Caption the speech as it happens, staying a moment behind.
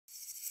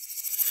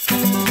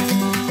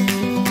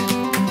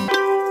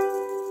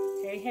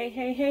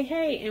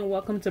Hey, and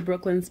welcome to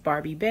Brooklyn's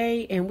Barbie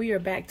Bay, and we are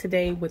back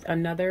today with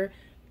another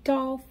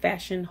doll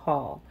fashion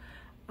haul.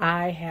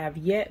 I have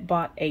yet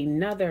bought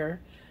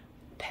another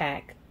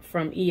pack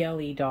from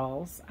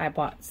ELEDolls. I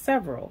bought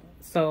several,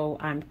 so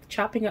I'm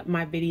chopping up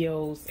my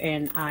videos,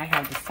 and I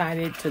have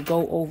decided to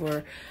go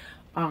over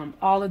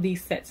all of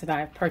these sets that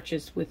I've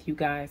purchased with you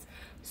guys.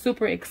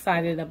 Super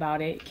excited about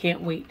it.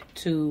 Can't wait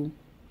to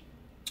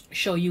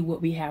show you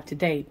what we have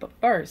today. But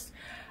first,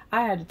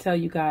 I had to tell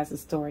you guys a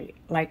story.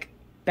 Like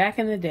back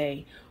in the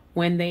day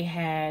when they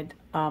had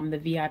the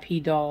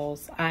VIP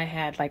dolls, I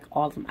had like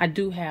all of them. I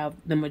do have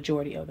the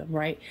majority of them,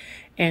 right?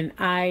 And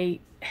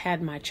I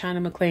had my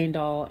China McClain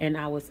doll, and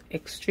I was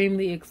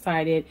extremely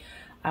excited.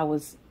 I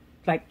was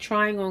like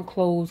trying on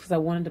clothes because I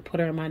wanted to put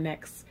her in my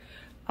next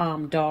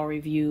doll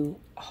review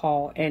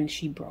haul, and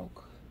she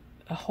broke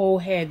the whole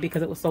head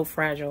because it was so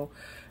fragile.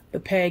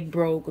 The peg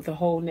broke, the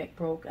whole neck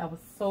broke. I was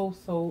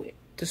so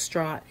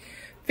distraught,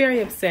 very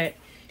upset.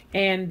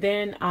 And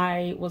then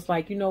I was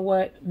like, you know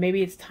what?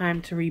 Maybe it's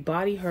time to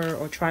rebody her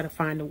or try to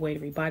find a way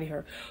to rebody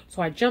her.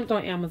 So I jumped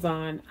on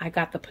Amazon. I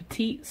got the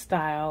petite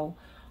style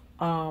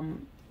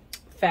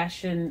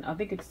fashion. I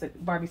think it's the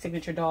Barbie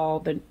signature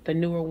doll, the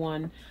newer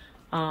one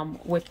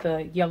with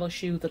the yellow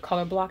shoes, the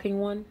color blocking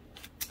one.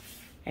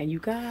 And you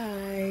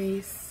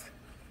guys,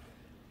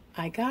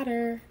 I got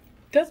her.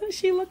 Doesn't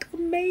she look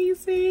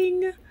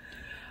amazing?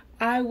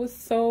 I was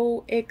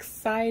so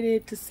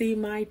excited to see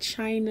my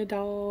China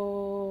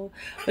doll.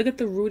 Look at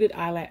the rooted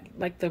eyelash.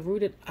 Like the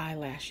rooted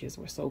eyelashes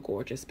were so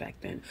gorgeous back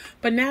then.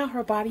 But now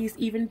her body is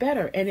even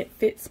better, and it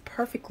fits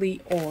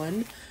perfectly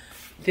on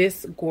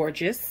this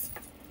gorgeous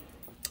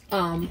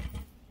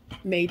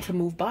made to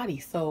move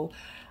body. So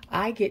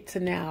I get to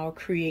now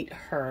create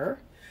her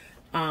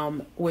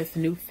with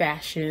new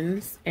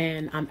fashions,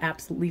 and I'm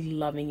absolutely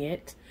loving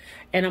it.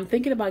 And I'm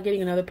thinking about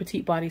getting another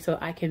petite body so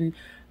I can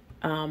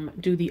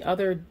do the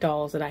other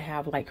dolls that I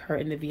have, like her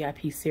in the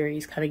VIP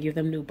series, kind of give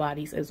them new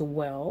bodies as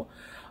well.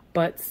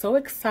 But so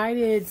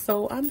excited.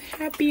 So I'm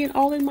happy and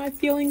all in my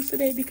feelings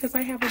today because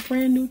I have a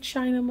brand new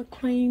China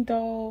McClain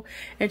doll,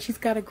 and she's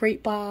got a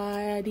great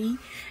body,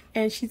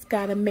 and she's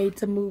got a made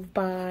to move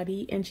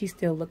body, and she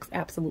still looks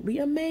absolutely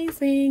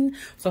amazing.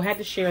 So I had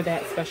to share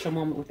that special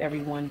moment with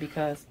everyone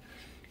because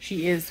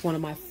she is one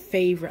of my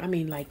favorite. I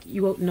mean, like,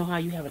 you know how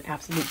you have an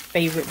absolute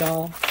favorite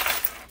doll?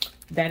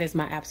 That is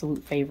my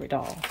absolute favorite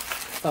doll.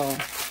 So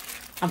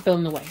I'm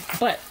feeling the way.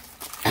 But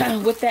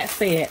with that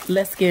said,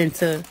 let's get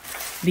into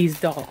these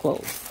doll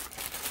clothes.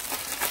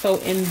 So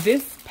in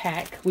this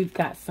pack, we've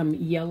got some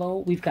yellow,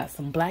 we've got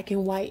some black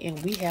and white,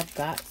 and we have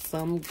got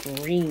some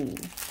green.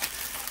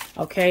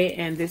 Okay,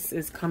 and this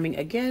is coming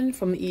again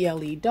from the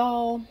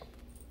ELEDoll.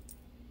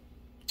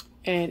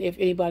 And if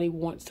anybody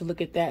wants to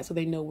look at that so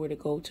they know where to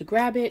go to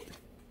grab it,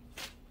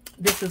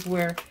 this is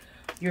where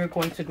you're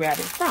going to grab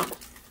it from.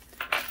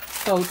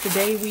 So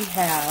today we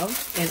have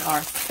in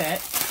our set,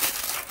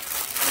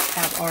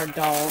 have our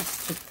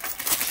dolls to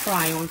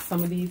try on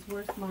some of these.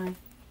 Where's my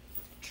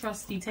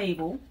trusty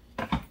table?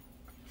 I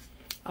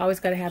always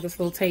got to have this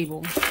little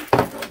table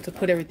to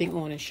put everything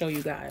on and show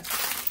you guys.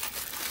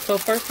 So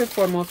first and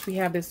foremost, we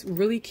have this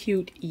really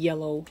cute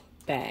yellow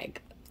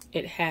bag.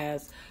 It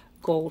has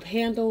gold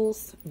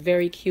handles,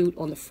 very cute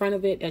on the front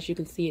of it. As you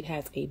can see, it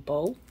has a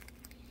bow.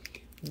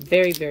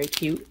 Very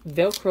cute.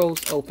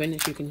 Velcro's open,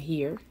 as you can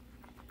hear.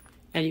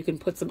 And you can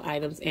put some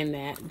items in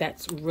that.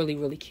 That's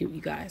really cute, you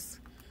guys.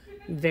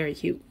 Very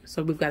cute.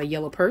 So we've got a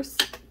yellow purse.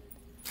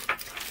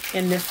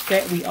 In this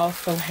set, we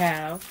also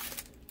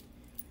have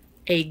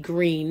a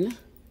green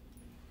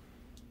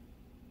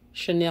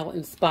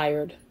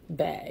Chanel-inspired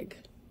bag.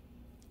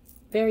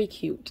 Very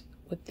cute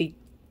with the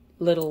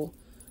little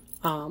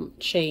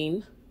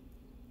chain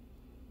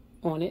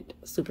on it.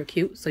 Super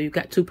cute. So you've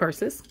got two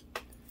purses.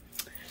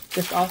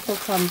 This also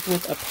comes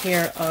with a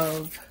pair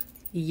of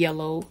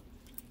yellow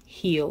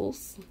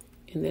heels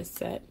in this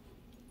set.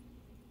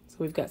 So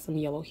we've got some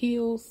yellow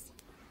heels.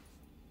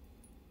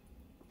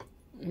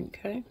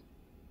 Okay.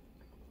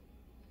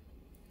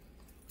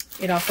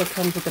 It also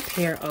comes with a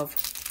pair of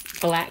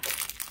black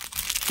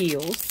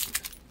heels.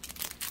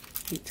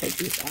 Let me take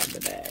these out of the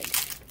bag.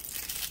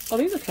 Oh,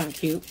 these are kind of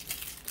cute.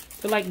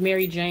 They're like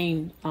Mary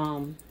Jane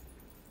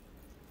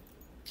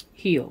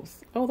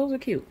heels. Oh, those are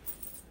cute.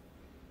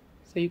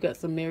 So you've got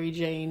some Mary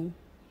Jane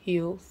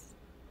heels.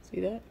 See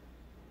that?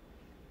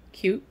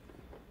 Cute.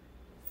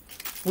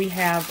 We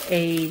have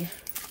a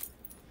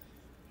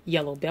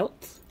yellow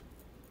belt.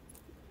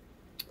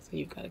 So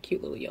you've got a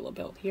cute little yellow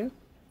belt here.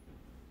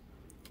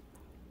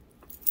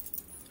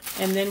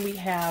 And then we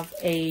have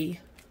a,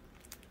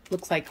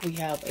 looks like we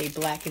have a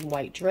black and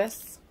white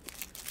dress.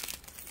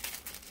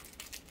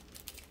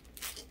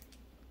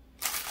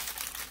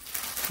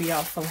 We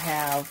also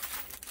have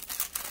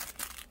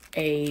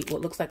a,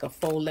 what looks like a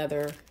faux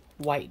leather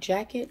white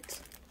jacket.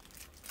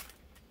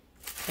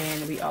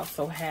 And we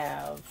also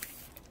have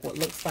what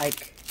looks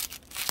like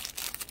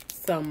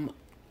some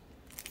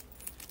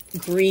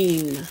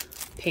green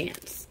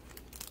pants.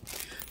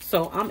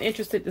 So I'm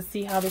interested to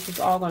see how this is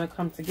all going to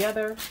come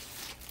together.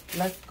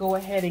 let's go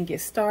ahead and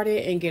get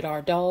started and get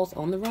our dolls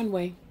on the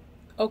runway.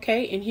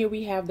 Okay, and here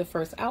we have the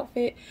first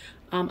outfit.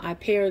 I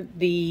paired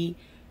the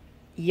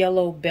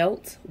yellow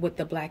belt with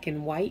the black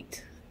and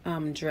white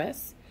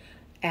dress,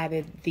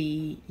 added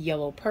the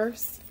yellow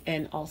purse,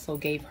 and also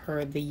gave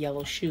her the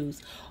yellow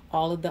shoes.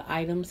 All of the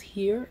items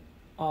here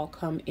all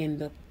come in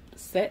the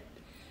set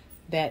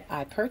that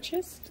I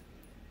purchased.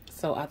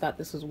 So I thought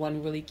this was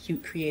one really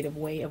cute, creative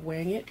way of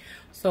wearing it.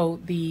 So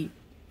the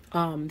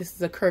this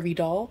is a curvy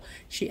doll.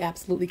 She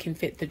absolutely can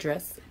fit the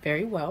dress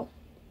very well.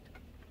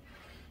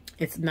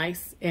 It's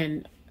nice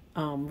and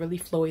really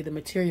flowy. The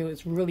material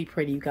is really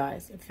pretty, you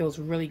guys. It feels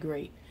really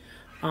great.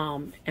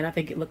 And I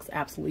think it looks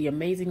absolutely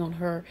amazing on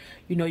her.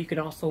 You know, you can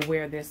also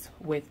wear this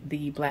with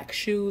the black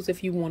shoes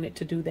if you wanted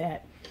to do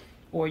that.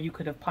 Or you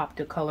could have popped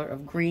a color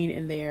of green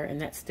in there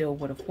and that still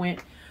would have went.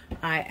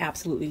 I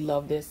absolutely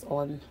love this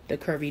on the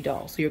curvy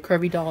doll. So your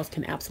curvy dolls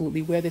can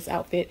absolutely wear this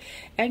outfit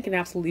and can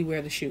absolutely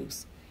wear the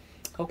shoes.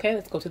 Okay,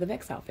 let's go to the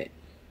next outfit.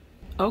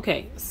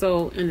 Okay,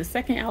 so in the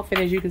second outfit,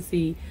 as you can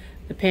see,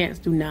 the pants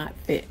do not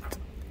fit,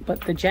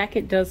 but the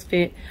jacket does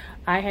fit.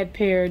 I had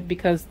paired,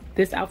 because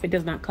this outfit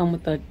does not come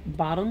with the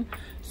bottom,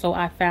 so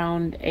I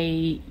found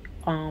a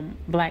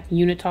black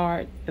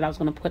unitard that I was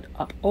going to put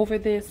up over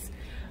this.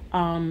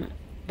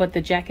 But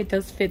the jacket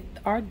does fit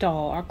our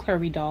doll, our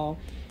curvy doll,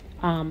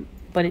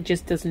 but it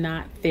just does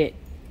not fit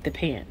the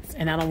pants.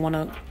 And I don't want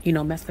to, you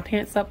know, mess the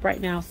pants up right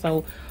now.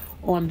 So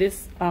on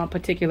this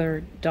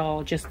particular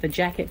doll, just the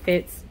jacket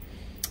fits.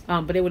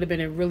 But it would have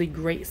been a really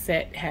great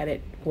set had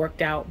it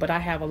worked out. But I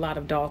have a lot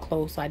of doll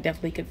clothes, so I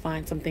definitely could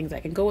find some things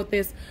that can go with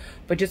this.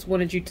 But just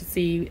wanted you to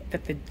see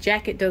that the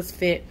jacket does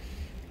fit.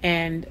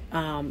 And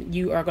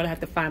you are going to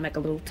have to find like a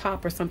little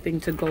top or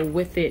something to go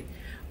with it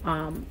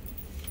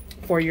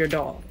for your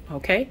doll.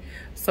 Okay,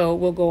 so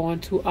we'll go on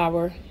to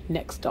our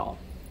next doll.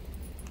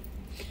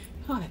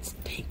 Oh, that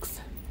stinks.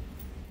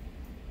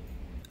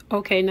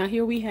 Okay, now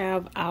here we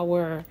have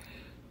our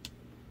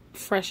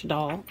fresh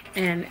doll,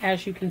 and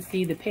as you can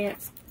see, the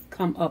pants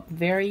come up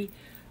very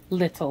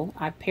little.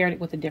 I paired it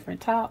with a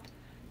different top,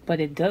 but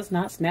it does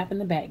not snap in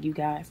the back, you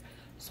guys.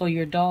 So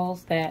your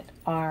dolls that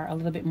are a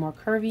little bit more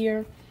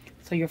curvier,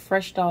 so your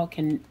fresh doll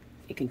can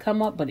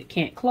come up, but it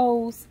can't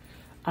close.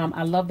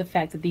 I love the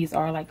fact that these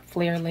are like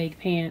flare leg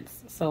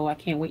pants, so I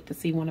can't wait to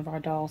see one of our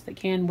dolls that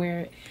can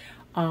wear it.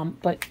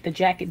 But the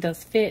jacket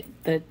does fit.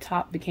 The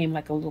top became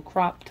like a little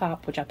crop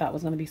top, which I thought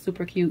was going to be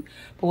super cute.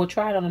 But we'll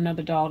try it on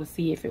another doll to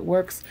see if it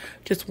works.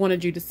 Just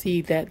wanted you to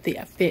see that the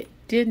fit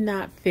did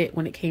not fit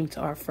when it came to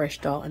our fresh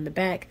doll, and the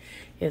back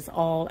is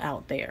all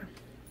out there.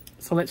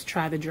 So let's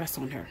try the dress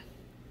on her.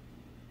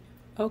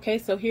 Okay,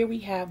 so here we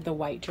have the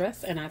white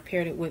dress, and I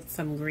paired it with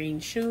some green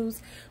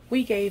shoes.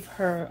 We gave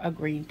her a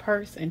green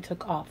purse and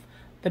took off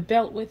the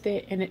belt with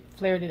it, and it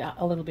flared it out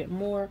a little bit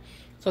more.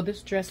 So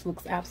this dress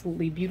looks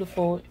absolutely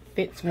beautiful. It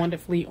fits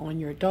wonderfully on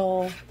your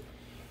doll,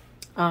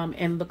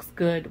 and looks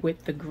good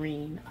with the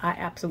green. I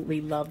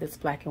absolutely love this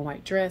black and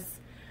white dress,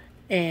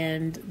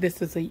 and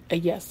this is a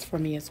yes for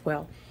me as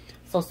well.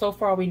 So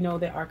far we know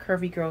that our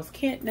curvy girls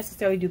can't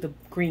necessarily do the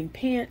green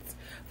pants,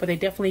 but they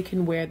definitely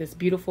can wear this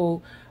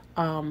beautiful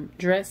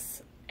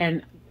dress,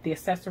 and the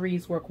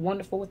accessories work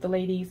wonderful with the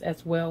ladies,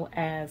 as well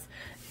as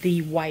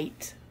the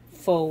white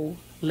faux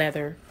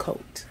leather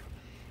coat.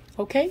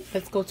 Okay,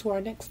 let's go to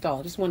our next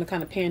doll. Just want to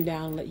kind of pan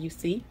down and let you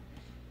see.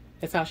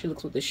 That's how she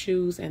looks with the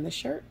shoes and the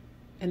shirt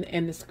and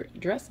the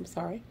dress. I'm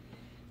sorry.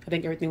 I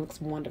think everything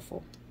looks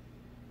wonderful.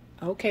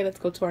 Okay, let's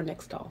go to our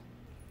next doll.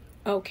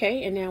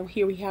 Okay, and now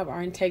here we have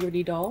our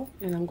Integrity doll,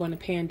 and I'm going to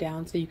pan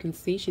down so you can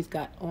see she's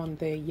got on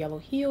the yellow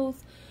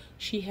heels.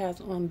 She has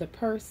on the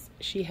purse.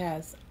 She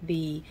has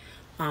the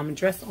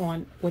dress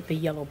on with the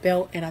yellow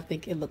belt, and I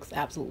think it looks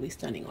absolutely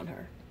stunning on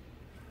her.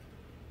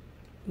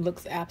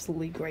 Looks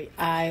absolutely great.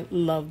 I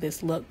love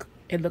this look.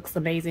 It looks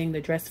amazing. The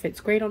dress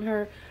fits great on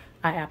her.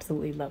 I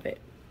absolutely love it.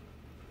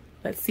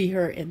 Let's see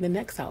her in the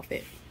next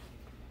outfit.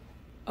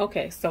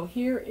 Okay, so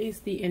here is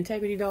the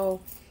Integrity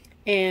doll,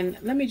 and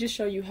let me just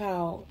show you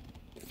how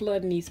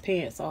flooding these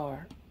pants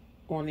are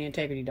on the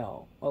Integrity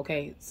doll.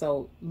 Okay,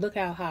 so look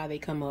how high they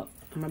come up.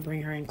 I'm gonna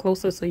bring her in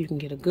closer so you can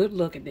get a good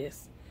look at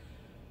this.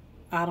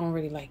 I don't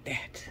really like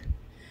that.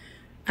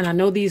 And I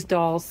know these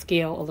dolls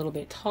scale a little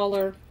bit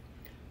taller.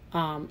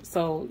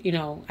 So, you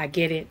know, I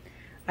get it.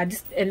 And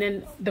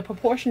then the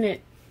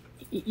proportionate,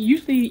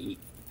 usually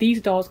these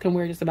dolls can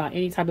wear just about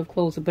any type of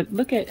clothes, but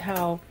look at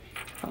how,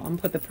 I'm gonna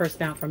put the purse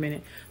down for a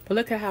minute, but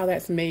look at how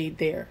that's made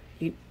there.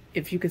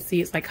 If you can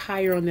see, it's like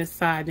higher on this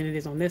side than it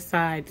is on this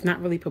side. It's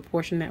not really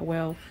proportioned that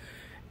well,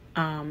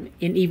 and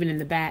even in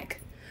the back.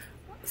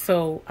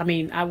 So, I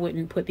mean, I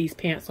wouldn't put these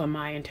pants on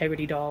my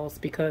Integrity dolls,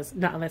 because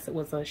not unless it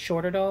was a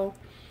shorter doll.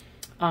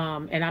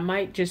 And I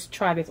might just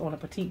try this on a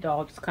petite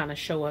doll, just kind of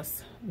show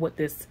us what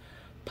this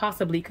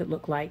possibly could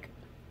look like.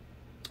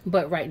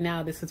 But right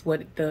now, this is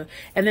what and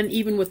then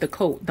even with the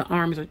coat, the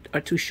arms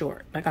are too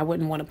short. Like, I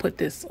wouldn't want to put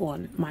this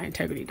on my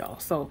Integrity doll.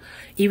 So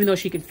even though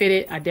she can fit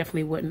it, I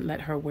definitely wouldn't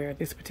let her wear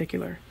this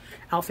particular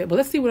outfit. But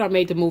let's see what our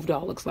Made to Move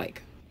doll looks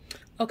like.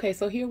 Okay,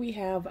 so here we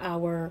have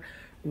our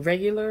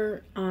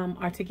regular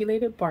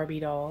articulated Barbie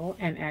doll,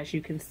 and as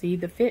you can see,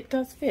 the fit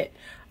does fit.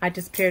 I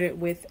just paired it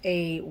with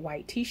a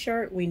white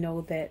t-shirt. We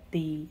know that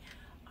the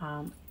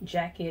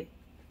jacket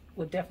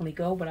would definitely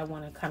go, but I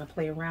want to kind of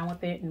play around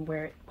with it and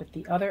wear it with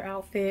the other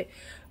outfit.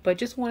 But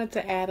just wanted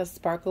to add a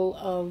sparkle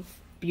of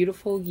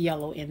beautiful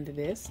yellow into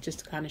this, just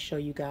to kind of show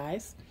you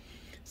guys.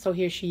 So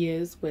here she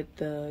is with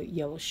the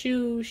yellow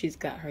shoes. She's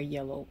got her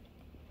yellow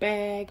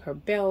bag, her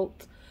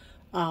belt,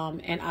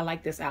 and I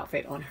like this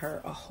outfit on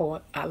her a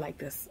whole. I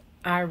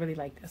really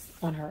like this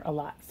on her a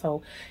lot.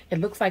 So it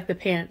looks like the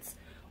pants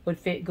would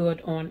fit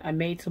good on a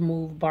made to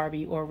move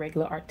Barbie or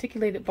regular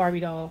articulated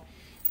Barbie doll.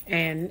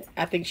 And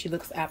I think she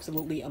looks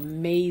absolutely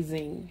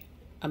amazing,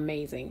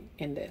 amazing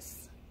in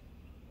this.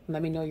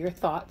 Let me know your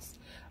thoughts.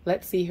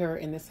 Let's see her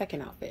in the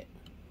second outfit.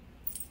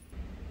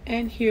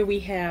 And here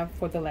we have,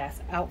 for the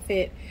last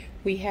outfit,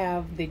 we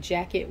have the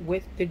jacket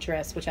with the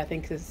dress, which I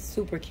think is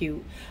super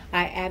cute.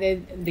 I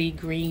added the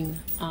green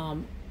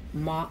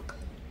mock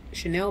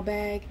Chanel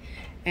bag,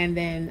 and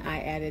then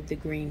I added the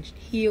green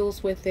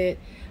heels with it.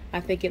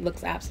 I think it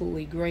looks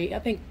absolutely great. I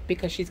think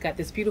because she's got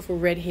this beautiful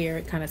red hair,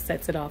 it kind of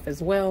sets it off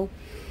as well.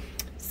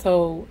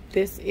 So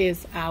this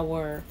is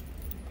our,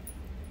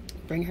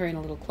 bring her in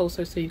a little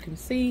closer so you can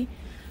see,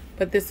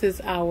 but this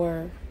is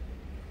our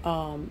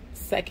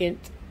second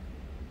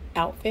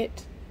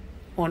outfit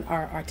on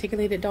our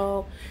articulated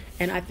doll,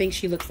 and I think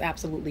she looks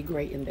absolutely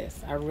great in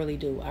this. I really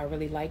do. I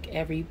really like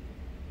every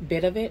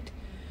bit of it,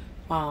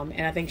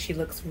 and I think she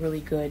looks really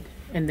good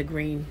in the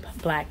green,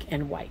 black,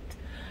 and white.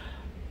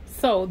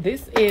 So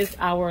this is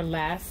our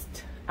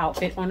last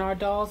outfit on our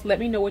dolls. Let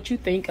me know what you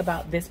think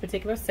about this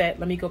particular set.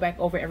 Let me go back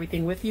over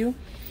everything with you.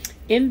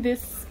 In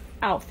this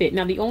outfit,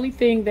 now the only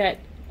thing that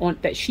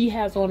she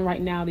has on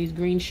right now, these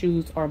green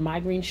shoes are my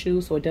green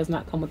shoes, so it does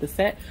not come with the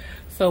set.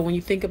 So when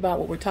you think about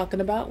what we're talking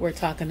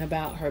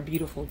about her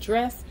beautiful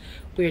dress.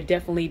 We're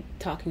definitely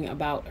talking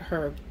about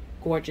her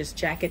gorgeous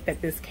jacket that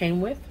this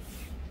came with.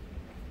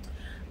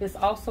 This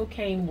also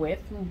came with,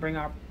 we'll bring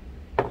our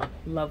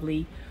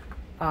lovely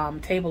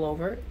table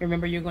over.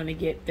 Remember, you're going to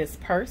get this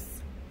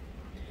purse.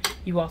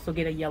 You also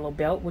get a yellow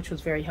belt, which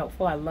was very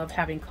helpful. I love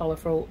having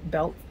colorful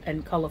belt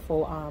and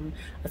colorful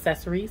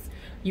accessories.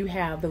 You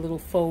have the little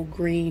faux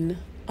green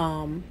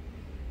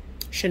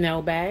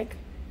Chanel bag.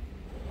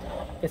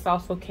 This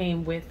also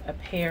came with a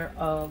pair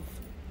of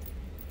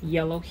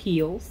yellow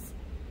heels.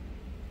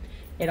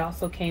 It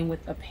also came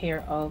with a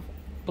pair of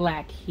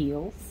black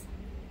heels.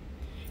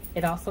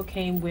 It also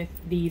came with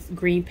these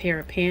green pair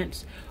of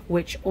pants,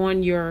 which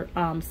on your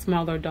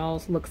smaller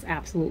dolls looks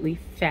absolutely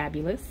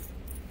fabulous.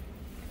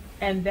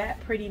 And that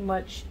pretty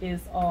much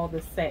is all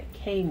the set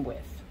came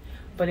with.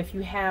 But if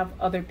you have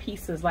other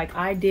pieces like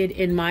I did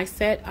in my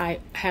set,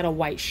 I had a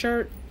white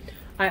shirt.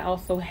 I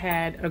also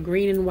had a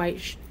green,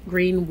 white,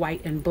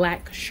 and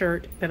black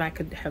shirt that I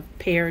could have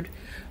paired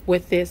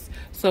with this.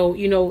 So,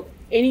 you know,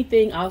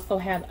 anything. I also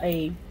have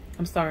a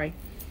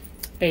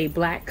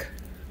black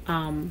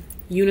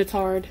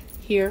unitard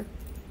here.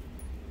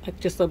 Like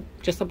just a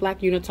black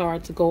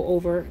unitard to go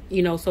over,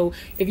 you know. So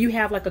if you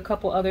have like a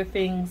couple other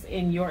things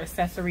in your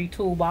accessory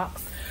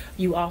toolbox,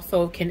 you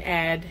also can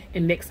add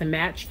and mix and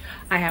match.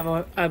 I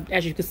have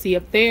as you can see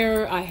up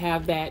there, I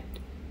have that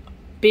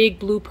big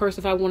blue purse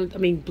if I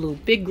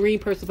wanted, big green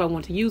purse if I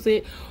want to use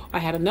it. I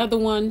had another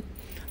one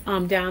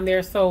down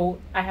there. So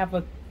I have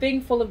a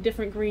thing full of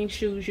different green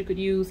shoes you could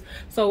use.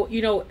 So,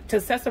 you know, to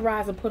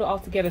accessorize and put it all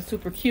together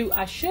super cute.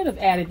 I should have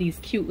added these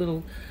cute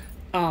little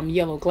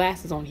yellow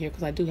glasses on here,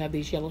 because I do have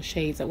these yellow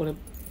shades that would have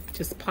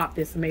just popped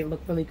this and made it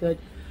look really good.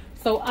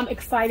 So I'm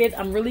excited.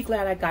 I'm really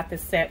glad I got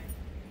this set.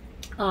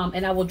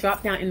 And I will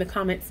drop down in the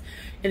comments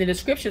in the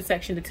description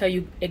section to tell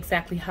you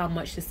exactly how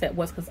much this set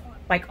was, because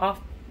like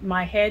off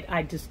my head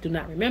I just do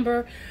not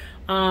remember.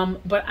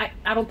 But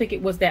I don't think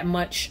it was that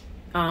much.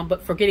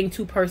 But for getting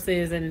two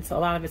purses and a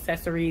lot of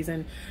accessories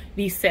and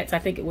these sets, I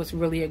think it was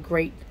really a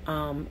great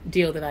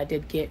deal that I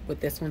did get with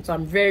this one. So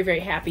I'm very,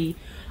 very happy.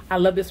 I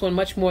love this one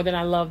much more than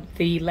I loved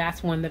the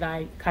last one that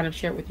I kind of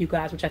shared with you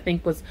guys, which I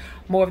think was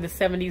more of the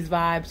 70s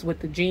vibes with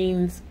the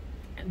jeans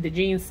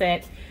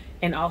set,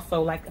 and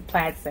also like the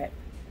plaid set.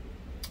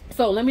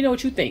 So let me know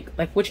what you think.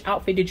 Like, which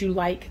outfit did you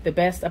like the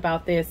best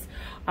about this?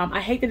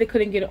 I hate that it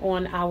couldn't get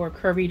on our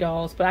curvy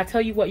dolls, but I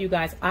tell you what, you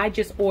guys, I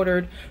just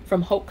ordered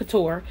from Haute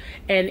Couture.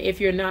 And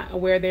if you're not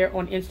aware, they're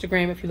on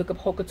Instagram. If you look up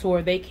Haute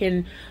Couture, they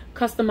can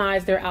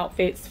customize their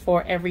outfits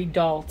for every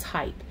doll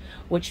type,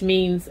 which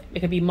means it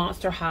can be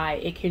monster high,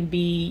 it can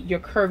be your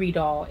curvy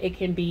doll, it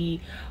can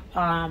be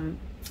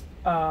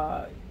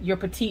your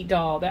petite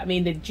doll. The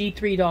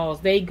G3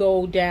 dolls, they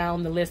go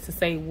down the list to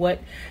say what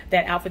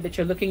that outfit that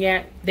you're looking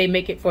at, they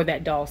make it for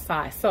that doll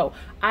size. So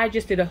I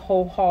just did a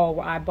whole haul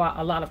where I bought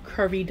a lot of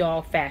curvy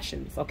doll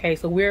fashions. Okay,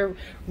 so we're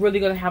really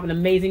going to have an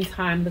amazing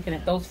time looking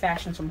at those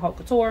fashions from Haute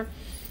Couture.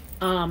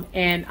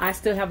 And I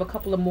still have a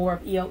couple of more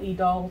of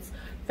ELEDolls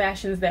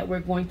fashions that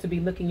we're going to be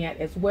looking at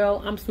as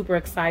well. I'm super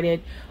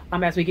excited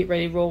as we get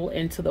ready to roll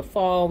into the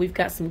fall. We've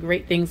got some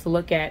great things to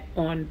look at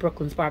on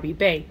Brooklyn's Barbie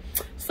Bay.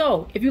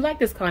 So if you like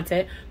this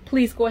content,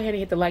 please go ahead and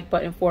hit the like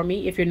button for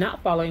me. If you're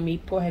not following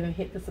me, go ahead and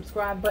hit the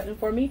subscribe button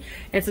for me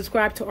and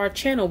subscribe to our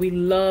channel. We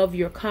love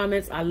your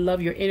comments. I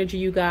love your energy,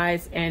 you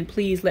guys, and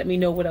please let me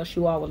know what else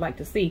you all would like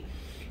to see.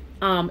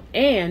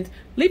 And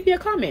leave me a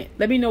comment.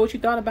 Let me know what you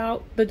thought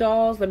about the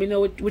dolls. Let me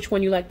know which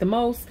one you like the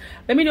most.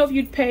 Let me know if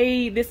you'd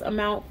pay this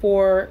amount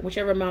for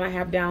whichever amount I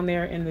have down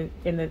there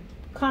in the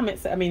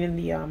comments, I mean in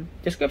the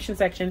description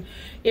section,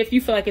 if you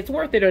feel like it's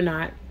worth it or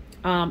not.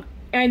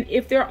 And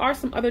if there are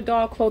some other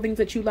doll clothing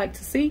that you'd like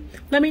to see,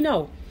 let me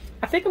know.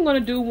 I think I'm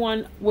going to do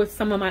one with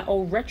some of my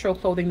old retro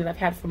clothing that I've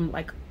had from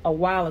like a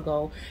while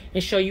ago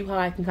and show you how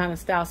I can kind of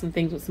style some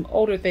things with some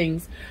older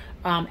things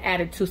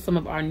added to some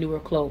of our newer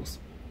clothes.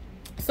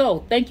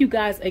 So thank you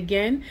guys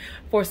again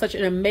for such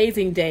an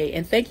amazing day,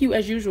 and thank you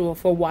as usual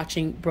for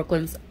watching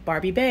Brooklyn's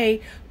Barbie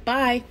Bay.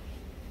 Bye.